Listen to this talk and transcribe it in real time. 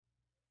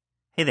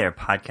Hey there,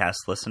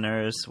 podcast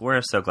listeners.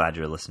 We're so glad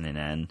you're listening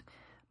in.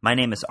 My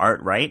name is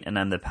Art Wright, and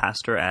I'm the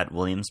pastor at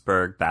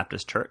Williamsburg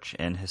Baptist Church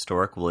in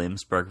historic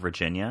Williamsburg,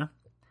 Virginia.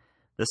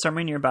 The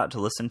sermon you're about to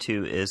listen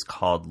to is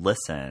called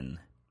Listen.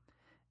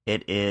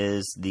 It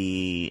is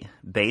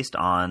based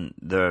on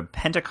the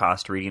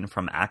Pentecost reading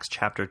from Acts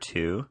chapter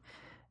 2,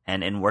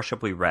 and in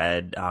worship we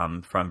read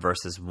from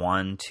verses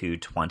 1 to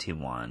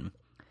 21.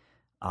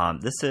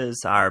 This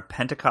is our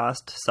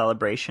Pentecost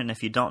celebration.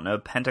 If you don't know,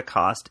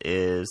 Pentecost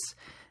is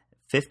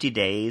 50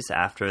 days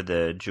after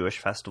the Jewish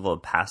festival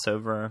of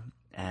Passover,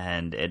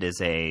 and it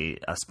is a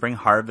spring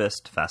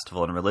harvest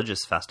festival and religious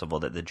festival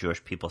that the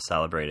Jewish people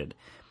celebrated.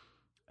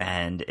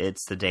 And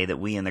it's the day that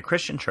we in the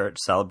Christian church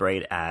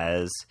celebrate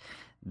as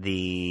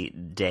the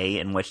day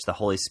in which the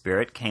Holy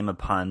Spirit came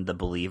upon the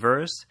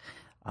believers,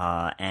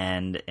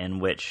 and in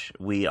which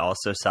we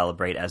also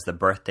celebrate as the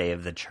birthday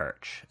of the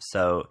church.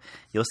 So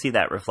you'll see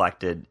that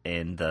reflected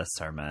in the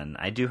sermon.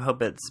 I do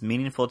hope it's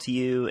meaningful to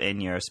you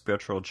in your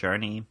spiritual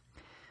journey.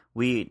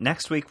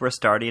 Next week, we're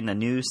starting a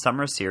new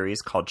summer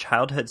series called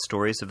Childhood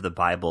Stories of the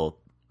Bible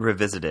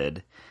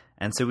Revisited.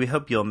 And so we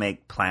hope you'll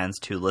make plans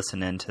to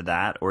listen in to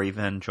that or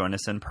even join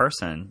us in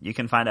person. You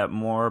can find out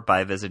more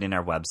by visiting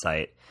our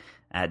website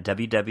at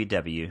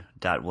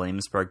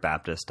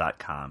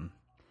www.williamsburgbaptist.com.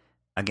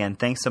 Again,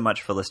 thanks so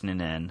much for listening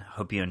in.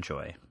 Hope you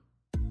enjoy.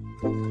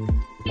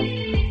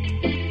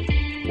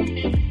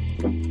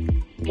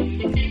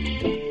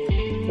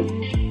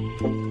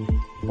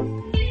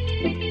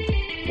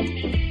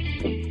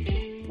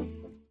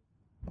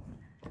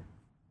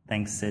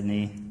 Thanks,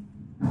 Sydney.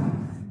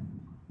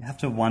 You have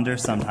to wonder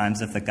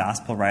sometimes if the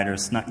gospel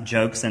writers snuck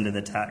jokes into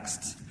the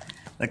text.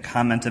 The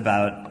comment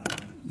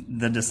about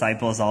the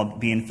disciples all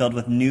being filled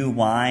with new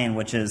wine,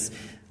 which is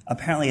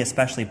apparently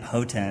especially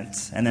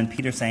potent. And then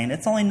Peter saying,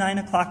 it's only 9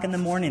 o'clock in the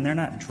morning. They're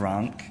not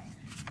drunk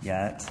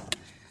yet.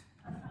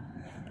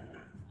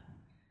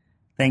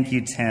 Thank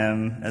you,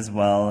 Tim, as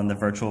well, and the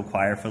virtual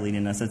choir for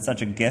leading us. It's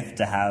such a gift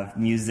to have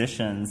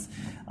musicians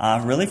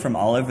really from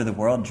all over the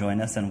world join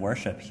us in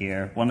worship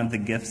here, one of the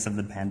gifts of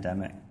the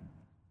pandemic.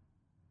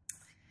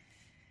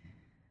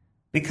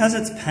 Because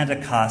it's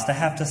Pentecost, I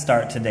have to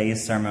start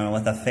today's sermon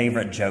with a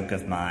favorite joke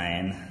of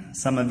mine.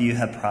 Some of you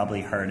have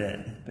probably heard it,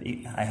 but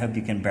I hope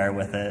you can bear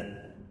with it.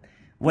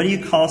 What do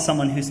you call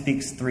someone who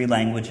speaks 3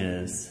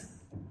 languages?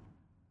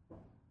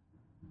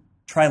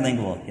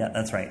 Trilingual. Yeah,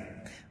 that's right.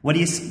 What do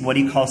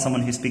you call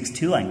someone who speaks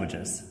 2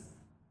 languages?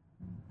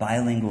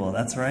 Bilingual.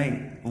 That's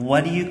right.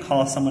 What do you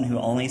call someone who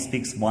only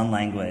speaks 1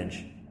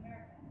 language?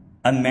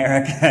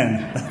 American.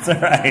 That's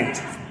right.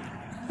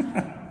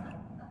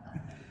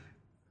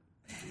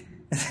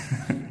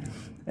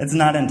 It's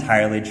not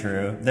entirely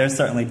true. There's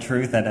certainly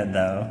truth in it,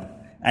 though.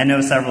 I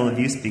know several of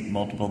you speak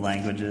multiple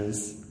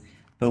languages,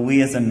 but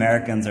we as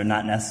Americans are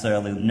not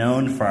necessarily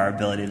known for our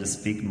ability to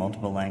speak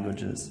multiple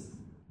languages.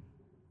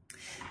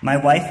 My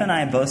wife and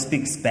I both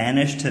speak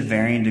Spanish to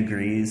varying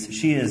degrees.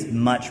 She is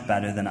much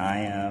better than I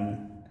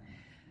am.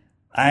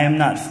 I am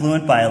not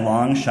fluent by a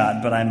long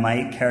shot, but I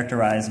might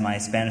characterize my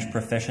Spanish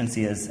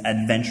proficiency as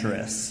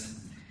adventurous.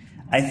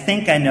 I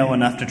think I know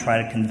enough to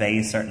try to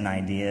convey certain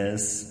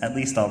ideas. At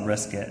least I'll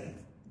risk it.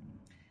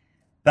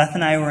 Beth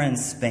and I were in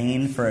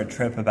Spain for a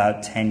trip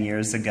about 10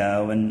 years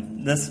ago,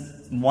 and this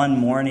one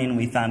morning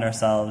we found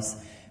ourselves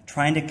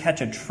trying to catch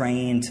a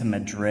train to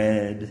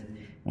Madrid.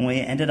 When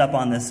we ended up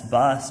on this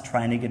bus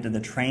trying to get to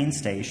the train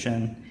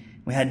station,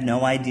 we had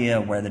no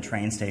idea where the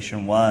train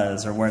station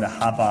was or where to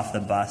hop off the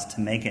bus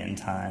to make it in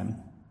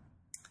time.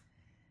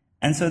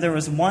 And so there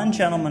was one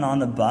gentleman on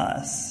the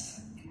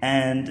bus,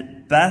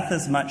 and Beth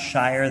is much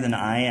shyer than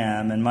I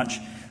am and much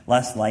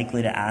less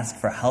likely to ask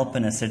for help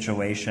in a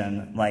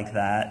situation like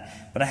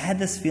that. But I had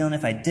this feeling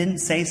if I didn't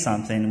say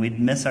something, we'd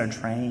miss our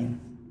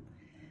train.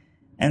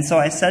 And so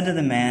I said to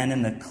the man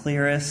in the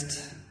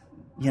clearest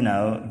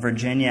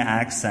Virginia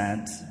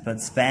accent,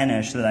 but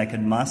Spanish that I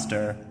could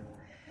muster,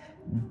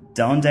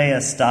 "Donde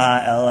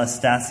está la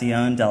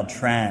estación del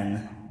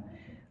tren?"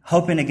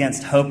 hoping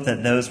against hope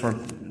that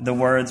the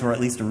words were at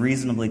least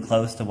reasonably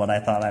close to what I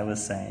thought I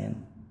was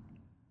saying.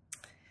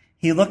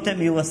 He looked at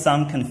me with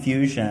some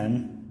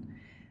confusion,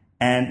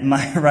 and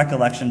my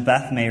recollection,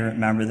 Beth may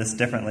remember this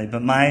differently,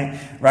 but my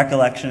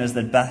recollection is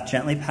that Beth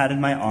gently patted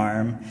my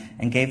arm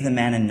and gave the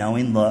man a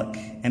knowing look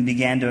and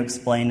began to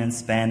explain in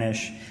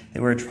Spanish that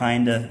we were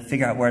trying to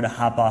figure out where to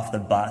hop off the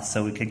bus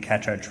so we could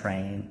catch our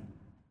train.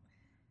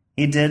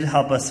 He did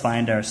help us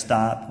find our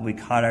stop. We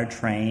caught our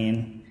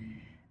train,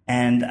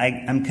 and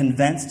I'm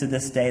convinced to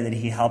this day that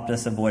he helped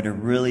us avoid a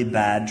really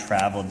bad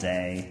travel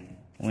day.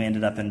 We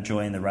ended up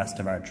enjoying the rest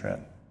of our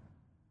trip.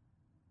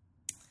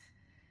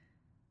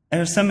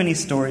 There's so many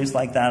stories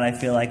like that I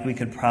feel like we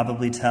could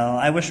probably tell.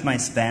 I wish my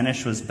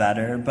Spanish was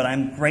better, but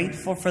I'm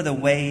grateful for the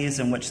ways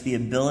in which the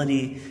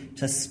ability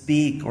to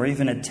speak or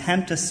even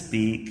attempt to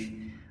speak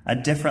a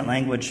different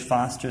language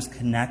fosters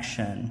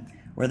connection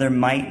where there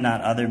might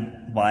not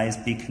otherwise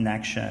be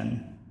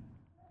connection.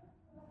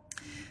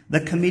 The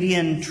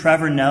comedian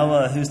Trevor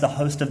Noah, who's the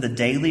host of The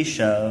Daily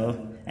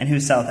Show and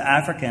who's South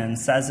African,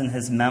 says in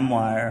his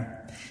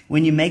memoir,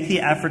 When you make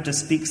the effort to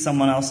speak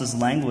someone else's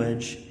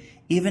language,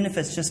 even if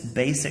it's just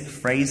basic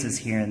phrases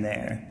here and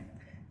there,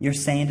 you're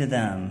saying to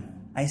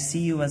them, I see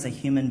you as a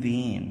human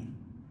being.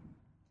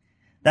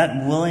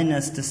 That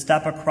willingness to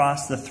step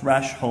across the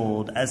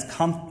threshold, as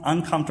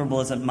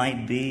uncomfortable as it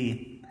might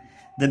be,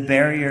 the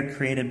barrier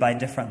created by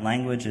different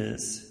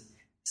languages,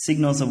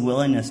 signals a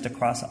willingness to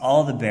cross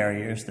all the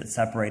barriers that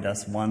separate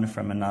us one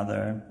from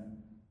another.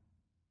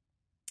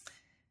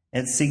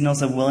 It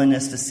signals a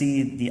willingness to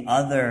see the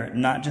other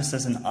not just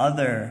as an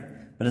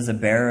other, but as a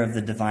bearer of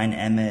the divine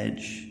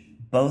image,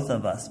 both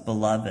of us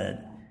beloved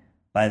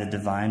by the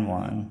Divine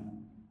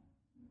One.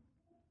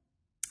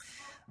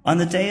 On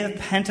the day of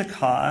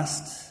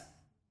Pentecost,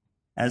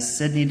 as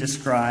Sidney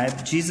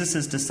described,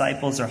 Jesus'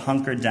 disciples are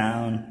hunkered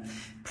down,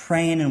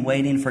 praying and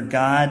waiting for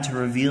God to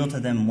reveal to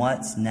them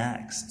what's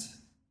next.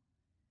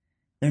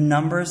 Their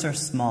numbers are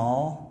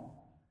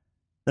small.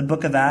 The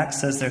book of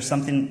Acts says there's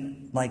something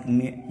like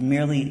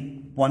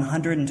merely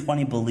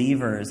 120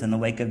 believers in the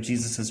wake of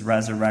Jesus'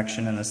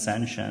 resurrection and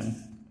ascension.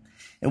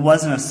 It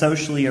wasn't a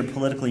socially or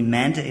politically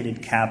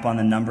mandated cap on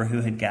the number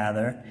who had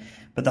gathered,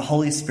 but the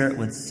Holy Spirit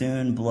would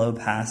soon blow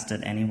past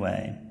it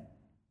anyway.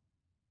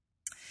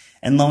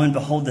 And lo and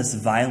behold, this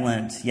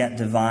violent yet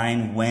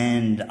divine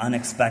wind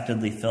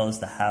unexpectedly fills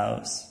the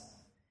house.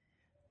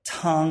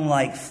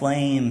 Tongue-like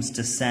flames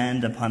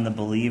descend upon the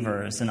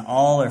believers, and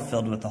all are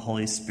filled with the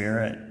Holy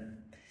Spirit,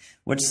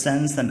 which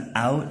sends them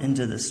out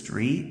into the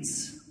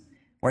streets,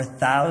 where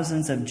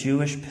thousands of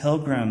Jewish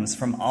pilgrims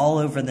from all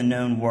over the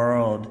known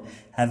world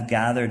have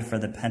gathered for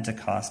the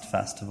Pentecost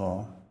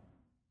festival.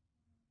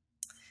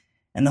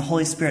 And the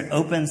Holy Spirit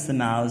opens the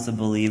mouths of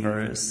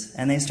believers,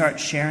 and they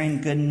start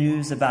sharing good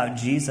news about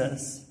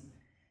Jesus,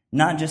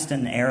 not just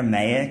in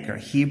Aramaic or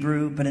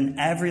Hebrew, but in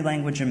every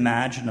language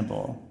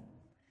imaginable,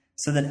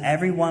 so that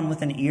everyone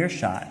with an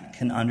earshot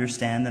can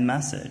understand the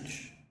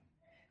message.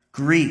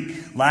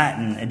 Greek,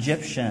 Latin,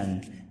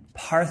 Egyptian,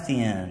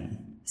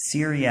 Parthian,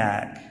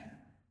 Syriac,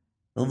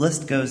 the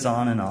list goes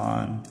on and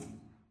on.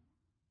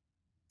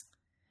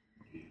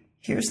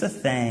 Here's the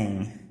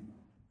thing.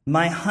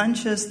 My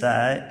hunch is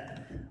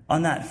that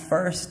on that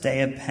first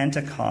day of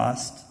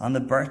Pentecost, on the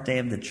birthday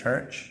of the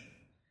church,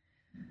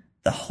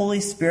 the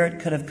Holy Spirit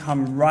could have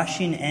come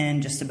rushing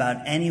in just about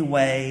any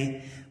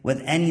way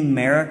with any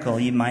miracle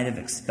you might have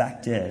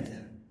expected,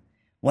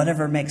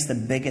 whatever makes the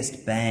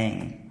biggest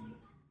bang.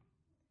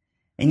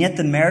 And yet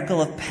the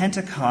miracle of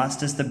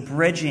Pentecost is the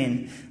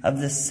bridging of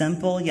this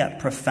simple yet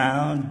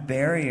profound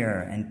barrier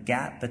and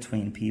gap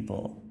between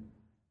people.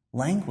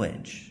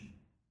 Language.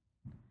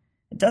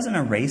 It doesn't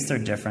erase their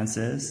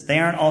differences. They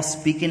aren't all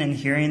speaking and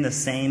hearing the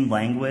same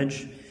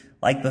language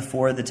like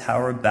before the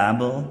Tower of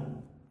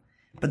Babel.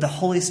 But the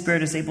Holy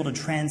Spirit is able to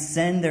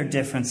transcend their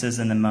differences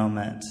in the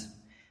moment,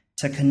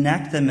 to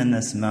connect them in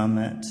this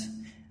moment,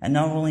 and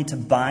not only to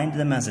bind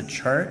them as a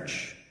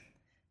church,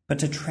 but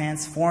to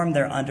transform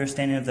their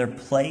understanding of their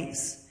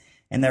place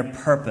and their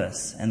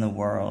purpose in the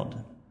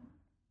world.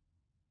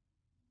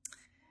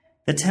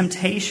 The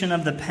temptation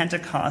of the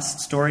Pentecost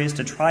story is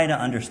to try to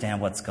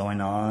understand what's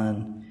going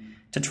on,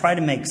 to try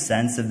to make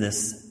sense of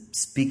this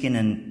speaking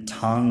in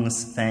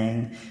tongues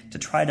thing, to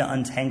try to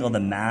untangle the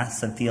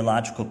mass of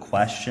theological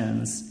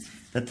questions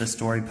that the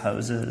story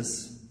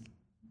poses.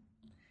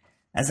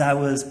 As I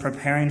was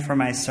preparing for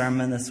my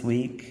sermon this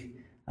week,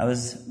 I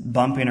was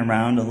bumping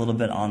around a little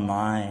bit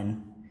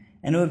online,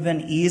 and it would have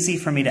been easy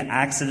for me to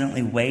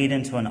accidentally wade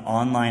into an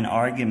online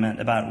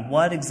argument about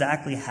what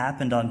exactly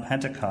happened on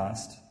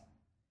Pentecost.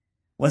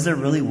 Was it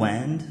really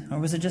wind, or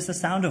was it just the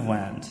sound of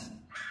wind?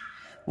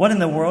 What in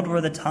the world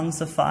were the tongues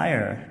of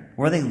fire?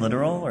 Were they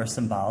literal or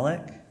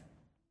symbolic?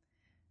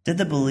 Did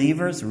the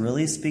believers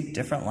really speak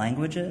different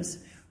languages,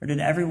 or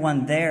did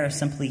everyone there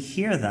simply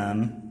hear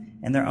them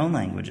in their own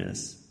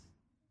languages?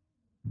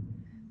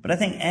 But I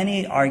think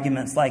any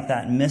arguments like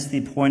that miss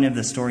the point of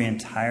the story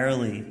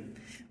entirely,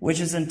 which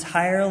is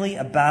entirely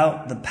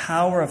about the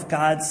power of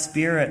God's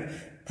Spirit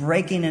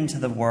breaking into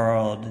the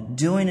world,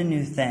 doing a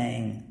new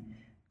thing,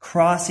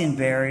 crossing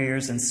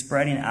barriers and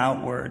spreading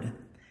outward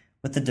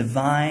with the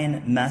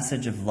divine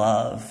message of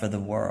love for the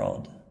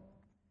world,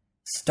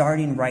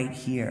 starting right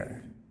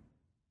here.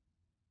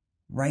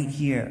 Right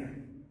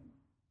here.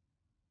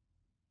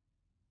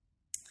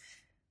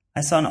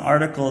 I saw an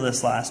article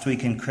this last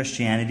week in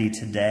Christianity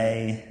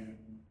Today.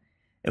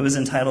 It was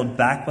entitled,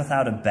 "Back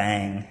Without a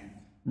Bang.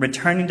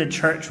 Returning to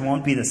church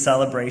won't be the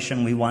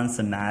celebration we once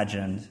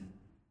imagined."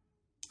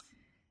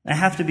 And I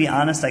have to be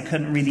honest, I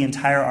couldn't read the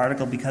entire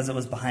article because it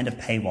was behind a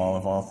paywall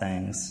of all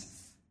things.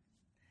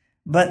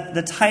 But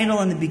the title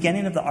and the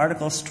beginning of the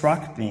article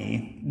struck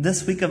me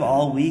this week of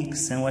all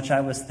weeks, in which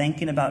I was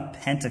thinking about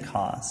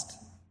Pentecost,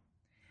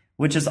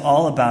 which is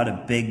all about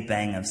a big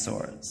bang of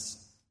sorts.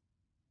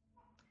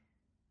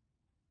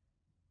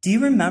 Do you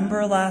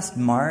remember last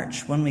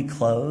March when we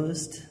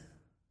closed?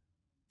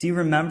 Do you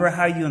remember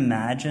how you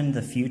imagined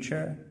the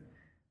future?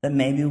 That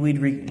maybe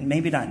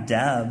maybe not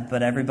Deb,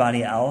 but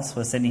everybody else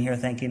was sitting here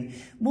thinking,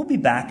 we'll be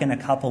back in a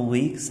couple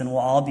weeks and we'll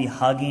all be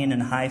hugging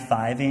and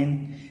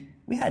high-fiving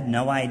We had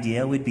no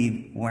idea we'd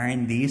be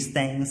wearing these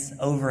things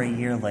over a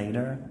year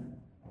later.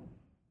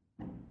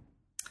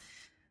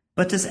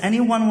 But does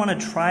anyone want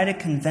to try to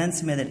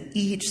convince me that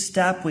each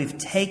step we've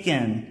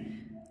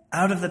taken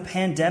out of the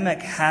pandemic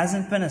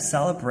hasn't been a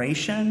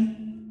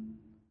celebration?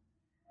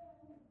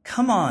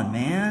 Come on,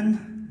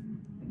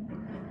 man.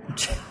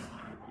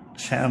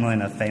 Channeling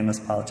a famous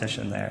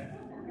politician there.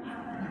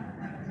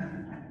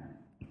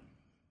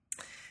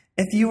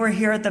 If you were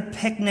here at the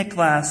picnic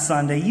last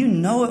Sunday, you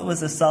know it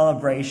was a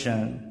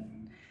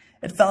celebration.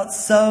 It felt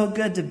so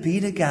good to be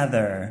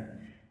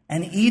together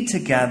and eat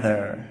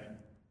together.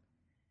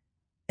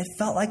 It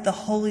felt like the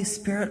Holy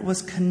Spirit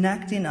was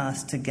connecting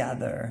us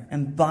together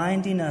and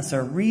binding us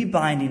or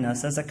rebinding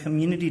us as a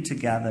community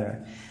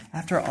together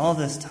after all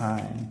this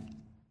time.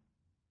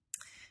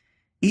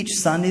 Each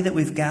Sunday that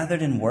we've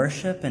gathered in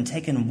worship and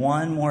taken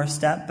one more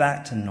step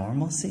back to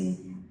normalcy,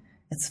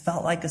 it's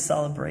felt like a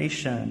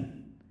celebration.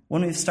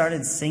 When we've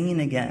started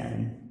singing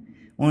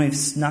again, when we've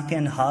snuck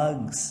in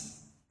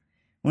hugs,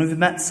 when we've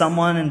met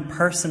someone in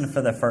person for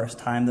the first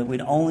time that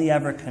we'd only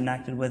ever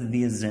connected with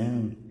via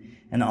Zoom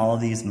in all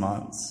of these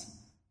months.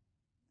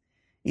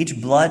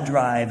 Each blood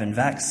drive and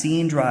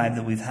vaccine drive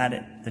that we've had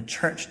at the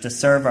church to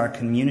serve our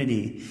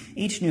community,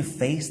 each new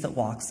face that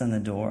walks in the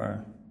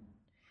door,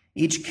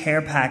 each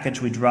care package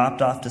we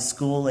dropped off to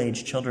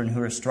school-age children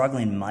who are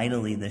struggling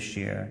mightily this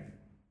year.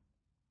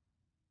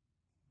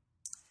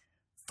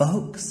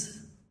 Folks,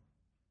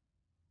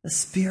 the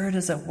Spirit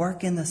is at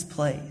work in this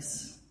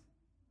place.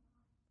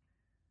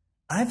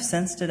 I've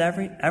sensed it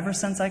ever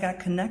since I got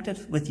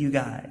connected with you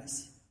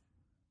guys.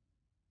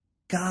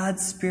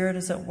 God's Spirit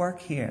is at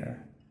work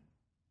here.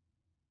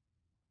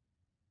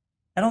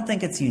 I don't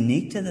think it's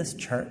unique to this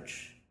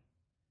church,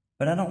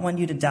 but I don't want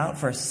you to doubt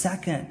for a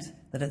second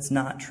that it's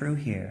not true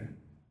here.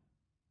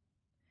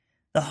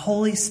 The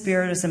Holy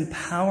Spirit is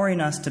empowering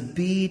us to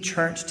be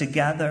church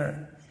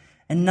together,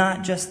 and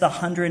not just the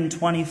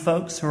 120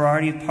 folks who are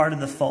already part of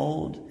the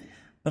fold,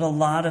 but a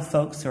lot of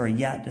folks who are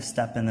yet to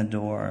step in the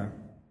door.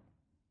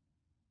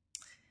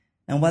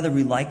 And whether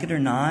we like it or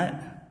not,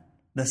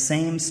 the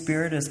same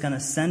Spirit is going to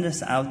send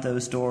us out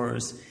those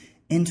doors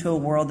into a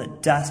world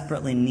that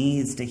desperately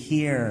needs to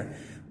hear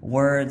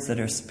words that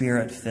are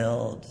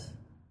Spirit-filled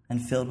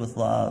and filled with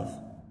love.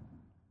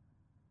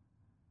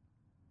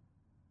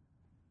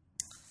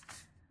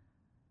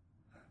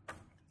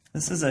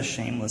 This is a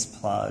shameless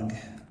plug.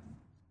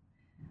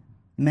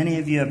 Many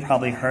of you have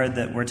probably heard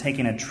that we're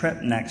taking a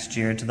trip next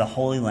year to the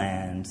Holy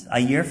Land,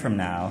 a year from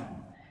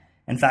now.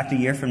 In fact, a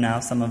year from now,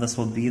 some of us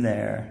will be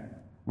there.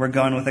 We're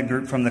going with a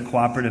group from the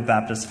Cooperative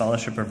Baptist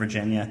Fellowship of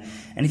Virginia.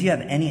 And if you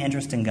have any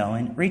interest in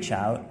going, reach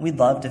out. We'd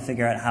love to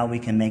figure out how we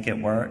can make it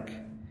work.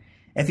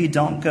 If you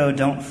don't go,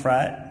 don't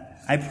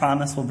fret. I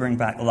promise we'll bring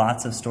back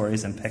lots of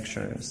stories and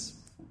pictures.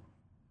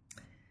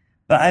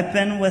 But I've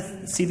been with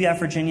CBF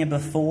Virginia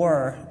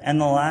before,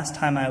 and the last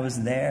time I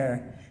was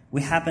there,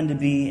 we happened to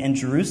be in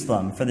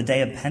Jerusalem for the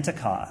day of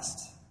Pentecost.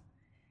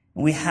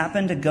 We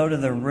happened to go to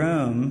the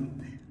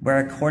room where,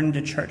 according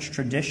to church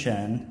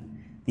tradition,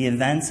 the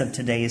events of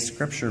today's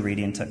scripture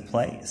reading took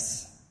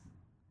place.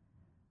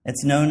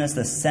 It's known as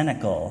the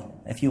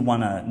cenacle, if you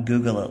want to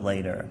Google it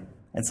later.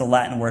 It's a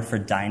Latin word for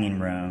dining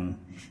room.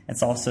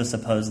 It's also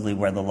supposedly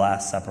where the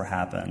Last Supper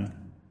happened.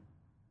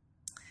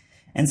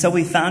 And so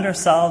we found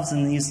ourselves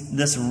in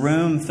this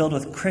room filled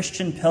with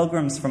Christian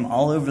pilgrims from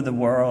all over the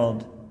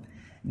world,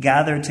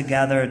 gathered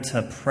together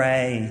to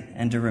pray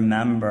and to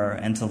remember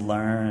and to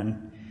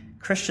learn.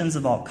 Christians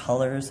of all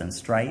colors and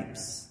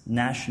stripes,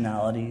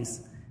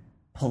 nationalities,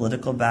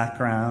 political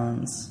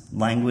backgrounds,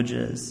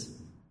 languages.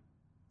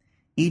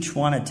 Each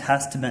one a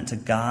testament to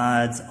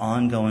God's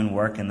ongoing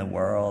work in the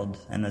world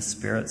and the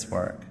Spirit's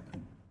work.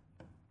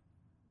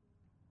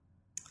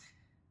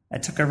 I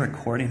took a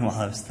recording while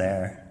I was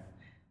there.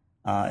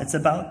 It's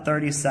about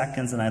 30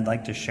 seconds, and I'd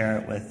like to share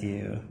it with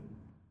you.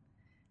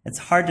 It's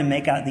hard to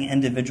make out the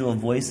individual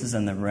voices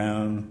in the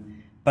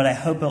room, but I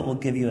hope it will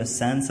give you a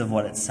sense of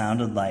what it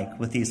sounded like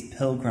with these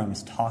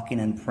pilgrims talking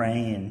and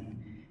praying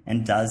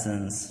in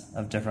dozens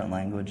of different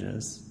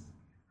languages.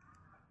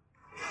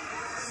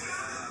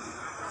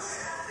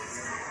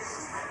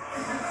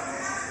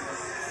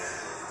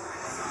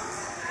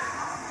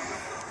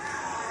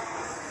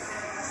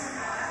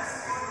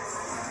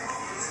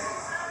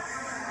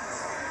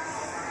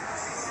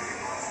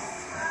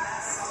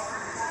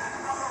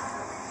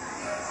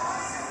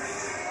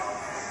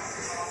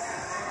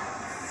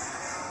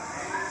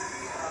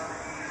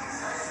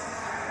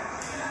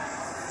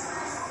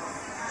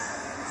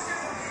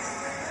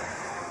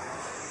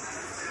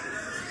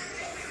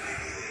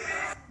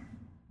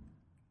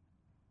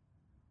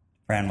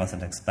 Fran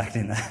wasn't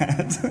expecting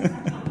that.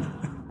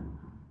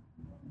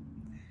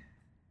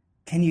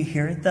 Can you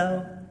hear it,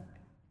 though?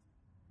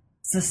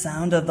 It's the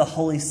sound of the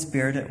Holy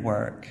Spirit at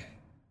work,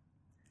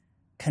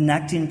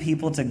 connecting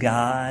people to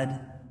God,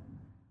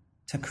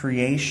 to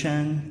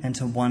creation, and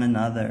to one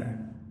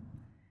another.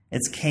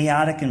 It's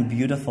chaotic and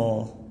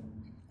beautiful,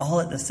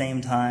 all at the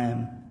same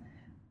time,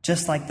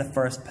 just like the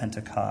first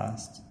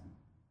Pentecost.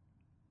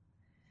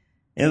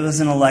 It was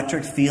an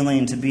electric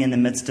feeling to be in the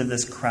midst of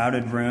this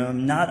crowded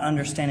room, not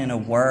understanding a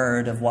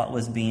word of what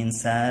was being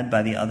said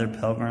by the other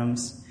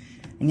pilgrims,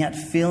 and yet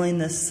feeling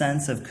this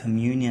sense of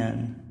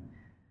communion,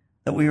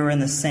 that we were in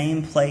the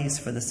same place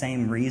for the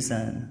same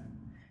reason,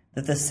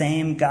 that the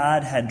same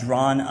God had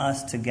drawn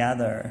us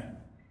together,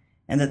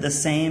 and that the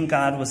same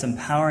God was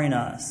empowering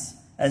us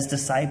as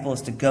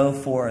disciples to go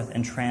forth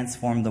and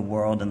transform the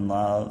world in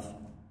love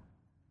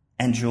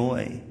and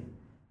joy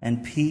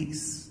and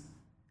peace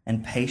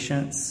and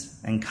patience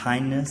and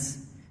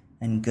kindness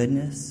and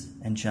goodness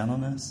and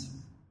gentleness.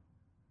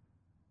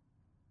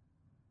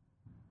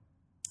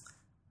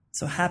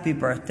 So happy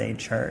birthday,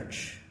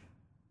 church.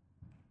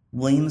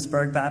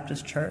 Williamsburg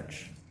Baptist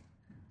Church,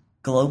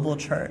 Global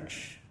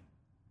Church.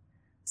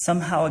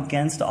 Somehow,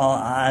 against all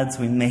odds,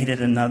 we made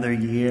it another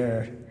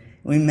year.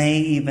 We may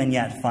even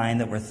yet find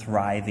that we're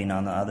thriving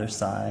on the other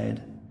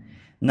side,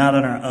 not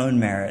on our own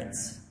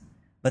merits,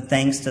 but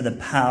thanks to the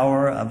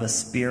power of a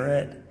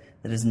Spirit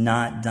that is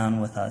not done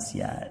with us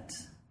yet.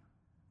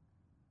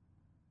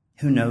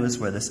 Who knows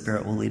where the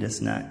Spirit will lead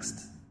us next?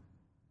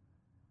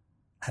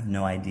 I have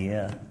no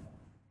idea,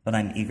 but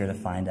I'm eager to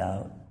find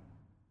out.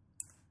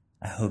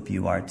 I hope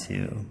you are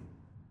too.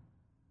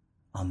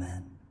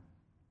 Amen.